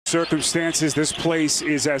Circumstances, this place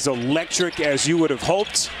is as electric as you would have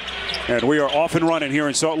hoped, and we are off and running here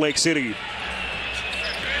in Salt Lake City.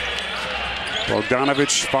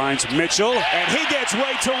 Bogdanovich finds Mitchell, and he gets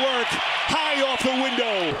right to work, high off the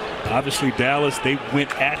window. Obviously, Dallas, they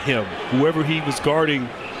went at him. Whoever he was guarding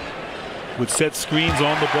would set screens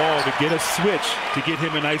on the ball to get a switch to get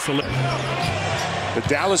him in isolation. The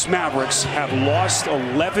Dallas Mavericks have lost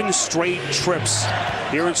 11 straight trips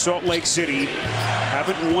here in Salt Lake City.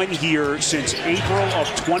 Haven't won here since April of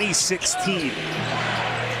 2016.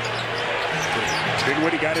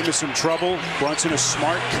 Dinwiddie got into some trouble. Brunson, a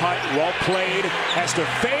smart cut, well played, has to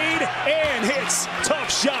fade and hits. Tough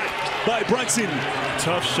shot by Brunson.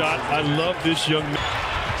 Tough shot. I love this young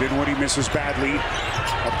man. Dinwiddie misses badly.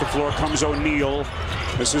 Up the floor comes O'Neal.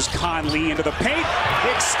 This is Conley into the paint.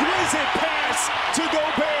 Exquisite pass to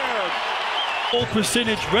Gobert. Full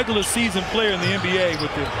percentage regular season player in the NBA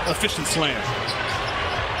with the efficient slam.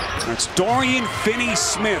 That's Dorian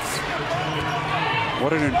Finney-Smith.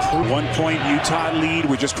 What an improvement. 1 point Utah lead.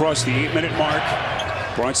 We just crossed the 8-minute mark.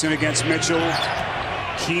 Brunson against Mitchell.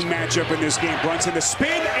 Key matchup in this game. Brunson the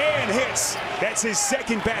spin and hits. That's his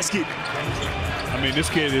second basket. I mean,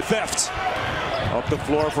 this kid is theft. Up the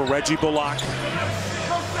floor for Reggie Bullock.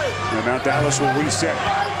 And now Dallas will reset.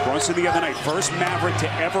 Brunson the other night, first Maverick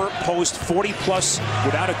to ever post 40+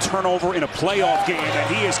 without a turnover in a playoff game,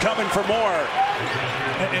 and he is coming for more.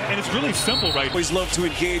 And it's really simple, right? Always love to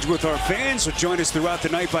engage with our fans, so join us throughout the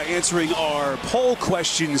night by answering our poll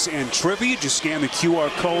questions and trivia. Just scan the QR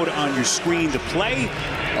code on your screen to play.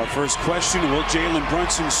 Our first question, will Jalen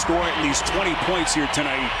Brunson score at least 20 points here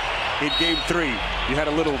tonight in Game 3? You had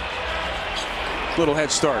a little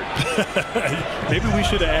head start. Maybe we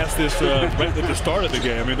should have asked this right at the start of the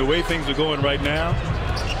game. I mean, the way things are going right now,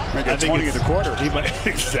 I think 20 in the quarter. He might,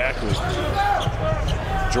 exactly.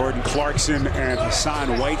 Jordan Clarkson and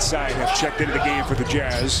Hassan Whiteside have checked into the game for the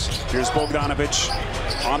Jazz. Here's Bogdanovich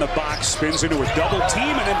on the box, spins into a double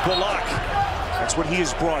team, and then Bullock. That's what he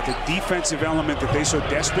has brought, the defensive element that they so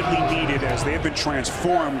desperately needed as they have been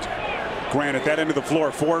transformed. Grant at that end of the floor,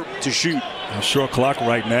 4 to shoot. A short clock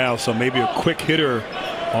right now, so maybe a quick hitter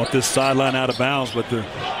off this sideline out of bounds, but the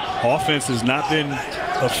offense has not been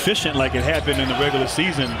efficient like it had been in the regular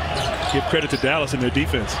season. Give credit to Dallas and their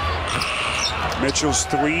defense. Mitchell's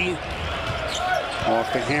 3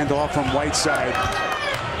 off the handoff from Whiteside.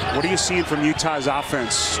 What are you seeing from Utah's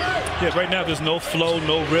offense? Yeah, right now there's no flow,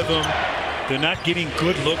 no rhythm. They're not getting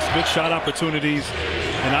good looks, good shot opportunities.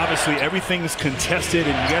 And obviously everything's contested,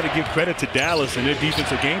 and you got to give credit to Dallas and their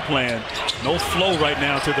defensive game plan. No flow right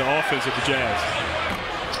now to the offense of the Jazz.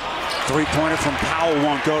 Three-pointer from Powell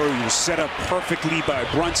won't go. He was set up perfectly by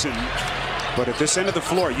Brunson. But at this end of the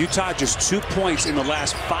floor, Utah just 2 points in the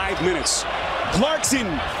last 5 minutes. Clarkson,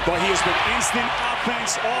 but he has been instant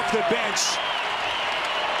offense off the bench.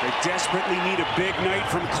 They desperately need a big night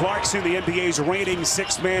from Clarkson, the NBA's reigning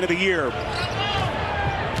 6th man of the year.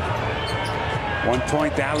 1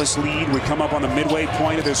 point Dallas lead. We come up on the midway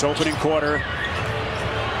point of this opening quarter.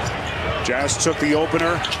 Jazz took the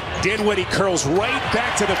opener. Dinwiddie curls right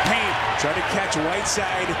back to the paint. Tried to catch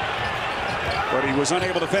Whiteside, but he was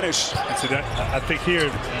unable to finish. So that, I think here,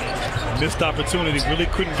 missed opportunity, really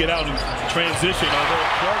couldn't get out in transition, although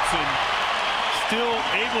Clarkson still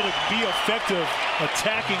able to be effective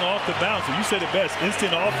attacking off the bounce. And you said it best,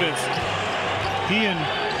 instant offense. He and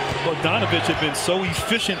Bogdanovich have been so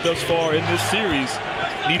efficient thus far in this series.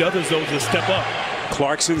 Need others, though, to step up.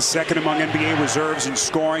 Clarkson second among NBA reserves in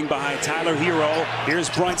scoring behind Tyler Hero. Here's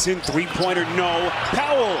Brunson, three-pointer, no.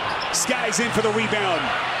 Powell skies in for the rebound.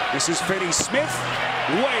 This is Finney-Smith,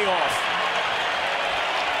 way off.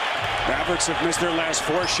 Mavericks have missed their last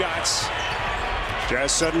 4 shots.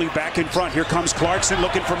 Jazz suddenly back in front. Here comes Clarkson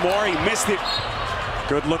looking for more. He missed it.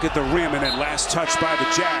 Good look at the rim, and then last touch by the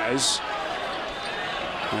Jazz.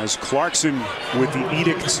 As Clarkson with the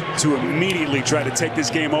edict to immediately try to take this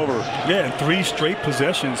game over. Yeah, in 3 straight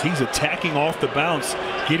possessions, he's attacking off the bounce,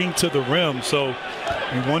 getting to the rim. So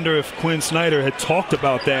you wonder if Quinn Snyder had talked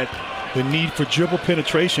about that, the need for dribble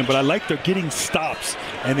penetration. But I like they're getting stops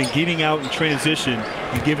and then getting out in transition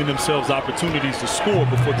and giving themselves opportunities to score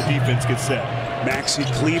before the defense gets set. Maxi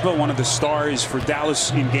Kleber, one of the stars for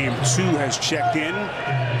Dallas in Game 2, has checked in.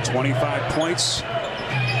 25 points.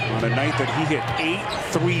 On a night that he hit 8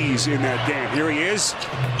 threes in that game. Here he is,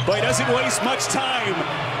 but he doesn't waste much time.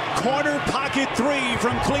 Corner pocket 3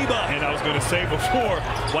 from Kleber. And I was going to say before,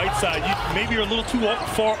 Whiteside, maybe you're a little too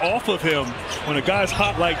far off of him. When a guy's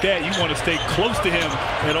hot like that, you want to stay close to him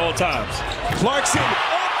at all times. Clarkson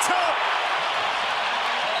up top.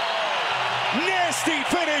 Nasty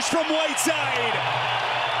finish from Whiteside.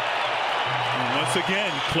 Once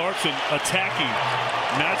again, Clarkson attacking,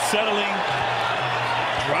 not settling,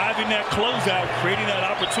 driving that closeout, creating that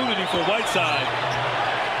opportunity for Whiteside.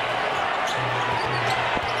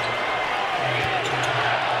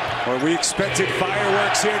 Well, we expected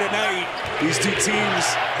fireworks here tonight. These two teams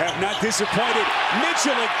have not disappointed.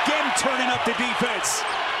 Mitchell again turning up the defense.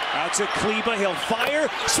 Out to Kleber, he'll fire,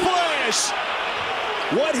 splash!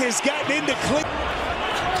 What has gotten into Kleber?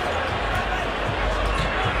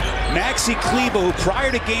 Maxi Kleber, who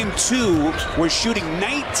prior to game 2 was shooting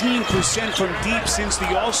 19% from deep since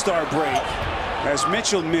the All-Star break. As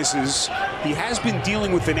Mitchell misses, he has been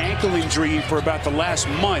dealing with an ankle injury for about the last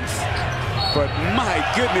month. But my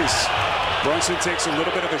goodness, Brunson takes a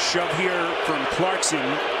little bit of a shove here from Clarkson.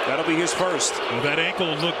 That'll be his first. Well, that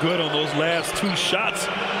ankle looked good on those last 2 shots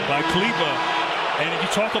by Kleber. And if you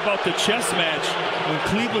talk about the chess match, when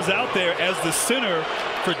Kleber's out there as the center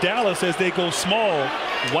for Dallas as they go small,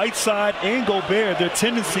 Whiteside and Gobert, their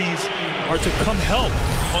tendencies are to come help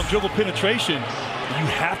on dribble penetration. You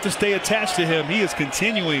have to stay attached to him. He is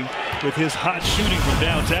continuing with his hot shooting from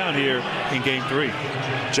downtown here in game 3.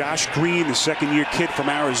 Josh Green, the second-year kid from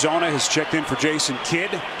Arizona, has checked in for Jason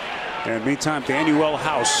Kidd. And meantime, Daniel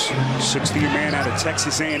House, 60-year man out of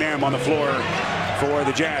Texas A&M on the floor for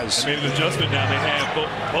the Jazz. They made an adjustment now. They have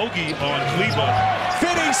Bogey on Kleber.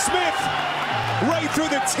 Finney-Smith right through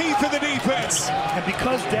the teeth of the defense. And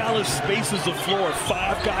because Dallas spaces the floor,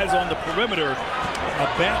 5 guys on the perimeter, a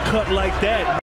back cut like that